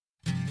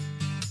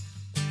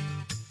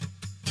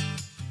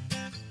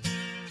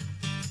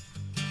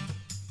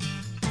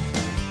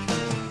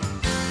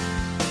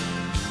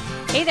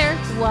Hey there,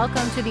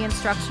 welcome to the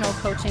Instructional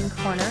Coaching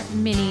Corner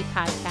mini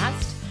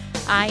podcast.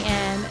 I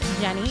am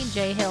Jenny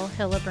J.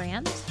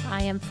 Hillebrand.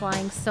 I am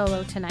flying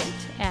solo tonight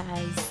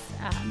as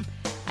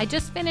I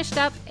just finished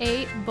up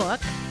a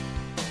book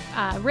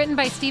written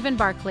by Stephen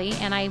Barkley,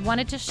 and I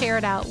wanted to share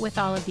it out with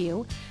all of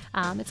you.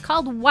 It's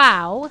called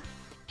Wow,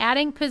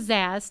 Adding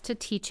Pizzazz to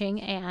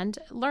Teaching and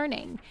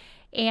Learning.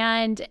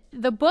 And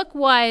the book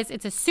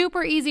it's a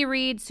super easy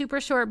read,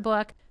 super short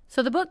book.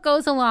 So the book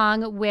goes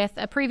along with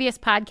a previous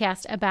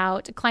podcast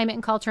about climate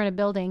and culture in a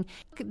building.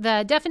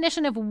 The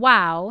definition of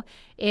wow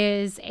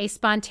is a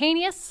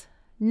spontaneous,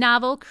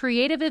 novel,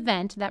 creative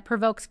event that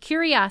provokes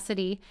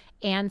curiosity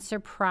and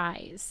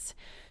surprise.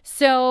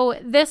 So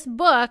this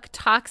book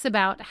talks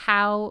about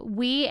how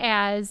we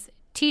as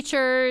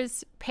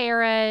teachers,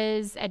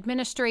 paras,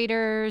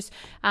 administrators,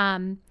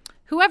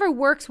 whoever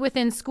works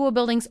within school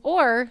buildings,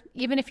 or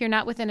even if you're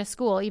not within a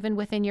school, even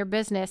within your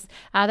business,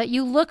 that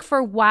you look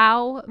for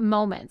wow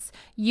moments.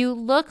 You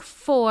look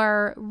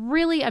for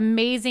really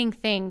amazing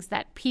things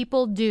that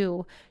people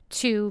do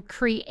to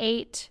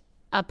create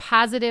a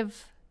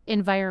positive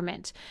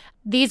environment.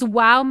 These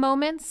wow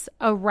moments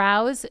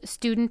arouse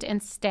student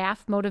and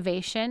staff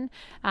motivation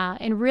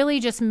and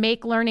really just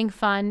make learning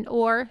fun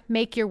or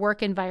make your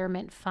work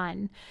environment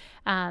fun.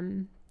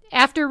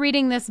 After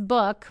reading this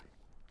book,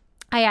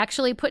 I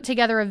actually put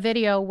together a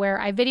video where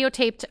I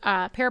videotaped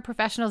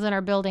paraprofessionals in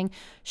our building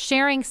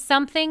sharing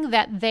something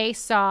that they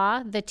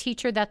saw, the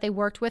teacher that they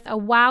worked with, a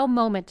wow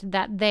moment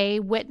that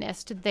they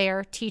witnessed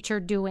their teacher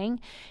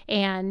doing.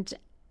 And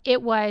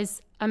it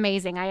was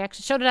amazing. I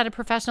actually showed it at a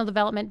professional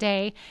development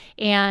day,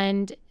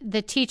 and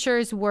the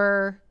teachers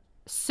were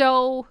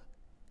so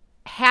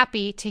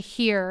happy to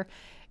hear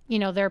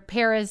their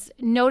paras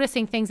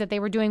noticing things that they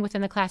were doing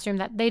within the classroom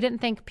that they didn't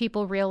think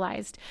people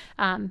realized.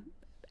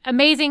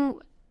 Amazing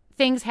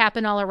things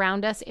happen all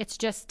around us. It's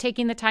just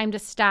taking the time to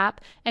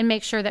stop and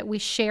make sure that we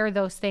share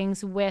those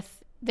things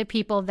with the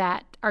people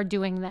that are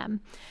doing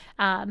them.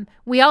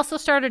 We also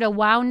started a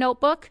wow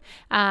notebook.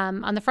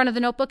 On the front of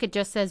the notebook, it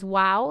just says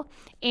wow.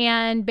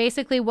 And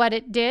basically what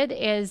it did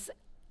is,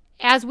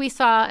 as we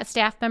saw a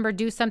staff member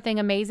do something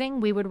amazing,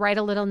 we would write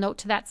a little note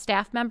to that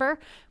staff member,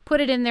 put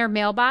it in their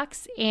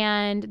mailbox,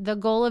 and the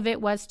goal of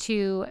it was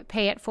to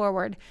pay it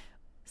forward.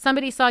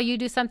 Somebody saw you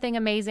do something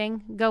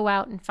amazing, go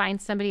out and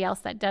find somebody else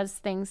that does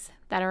things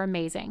that are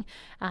amazing.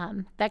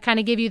 That kind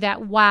of give you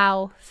that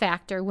wow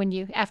factor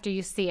after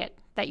you see it,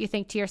 that you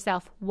think to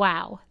yourself,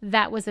 wow,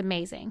 that was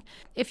amazing.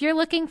 If you're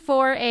looking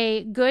for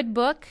a good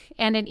book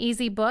and an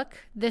easy book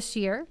this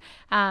year,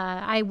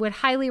 I would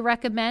highly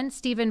recommend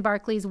Stephen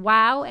Barkley's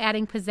Wow,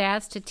 Adding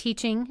Pizzazz to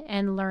Teaching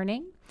and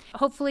Learning.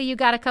 Hopefully you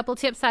got a couple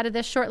tips out of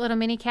this short little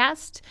mini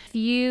cast. If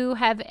you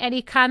have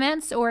any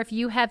comments, or if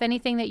you have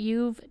anything that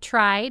you've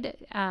tried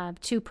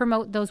to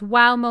promote those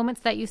wow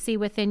moments that you see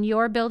within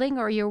your building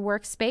or your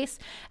workspace,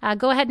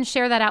 go ahead and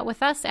share that out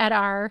with us at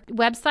our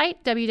website,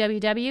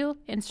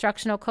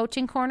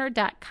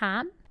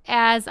 www.instructionalcoachingcorner.com.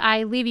 As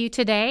I leave you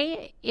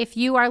today, if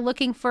you are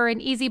looking for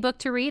an easy book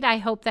to read, I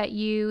hope that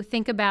you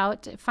think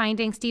about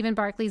finding Stephen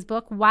Barkley's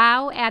book,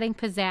 Wow, Adding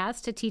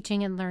Pizzazz to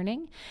Teaching and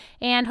Learning.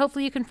 And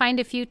hopefully you can find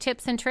a few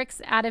tips and tricks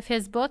out of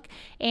his book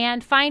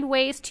and find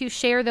ways to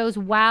share those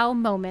wow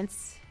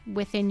moments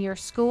within your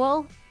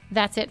school.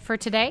 That's it for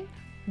today.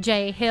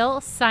 Jay Hill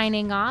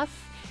signing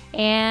off.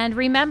 And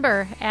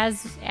remember,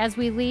 as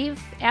we leave,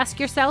 ask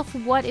yourself,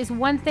 what is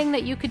one thing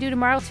that you could do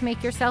tomorrow to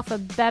make yourself a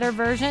better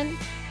version?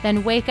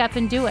 Then wake up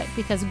and do it,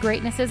 because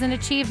greatness isn't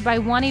achieved by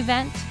one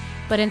event,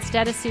 but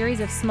instead a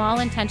series of small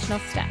intentional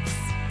steps.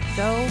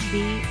 Go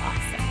be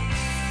awesome.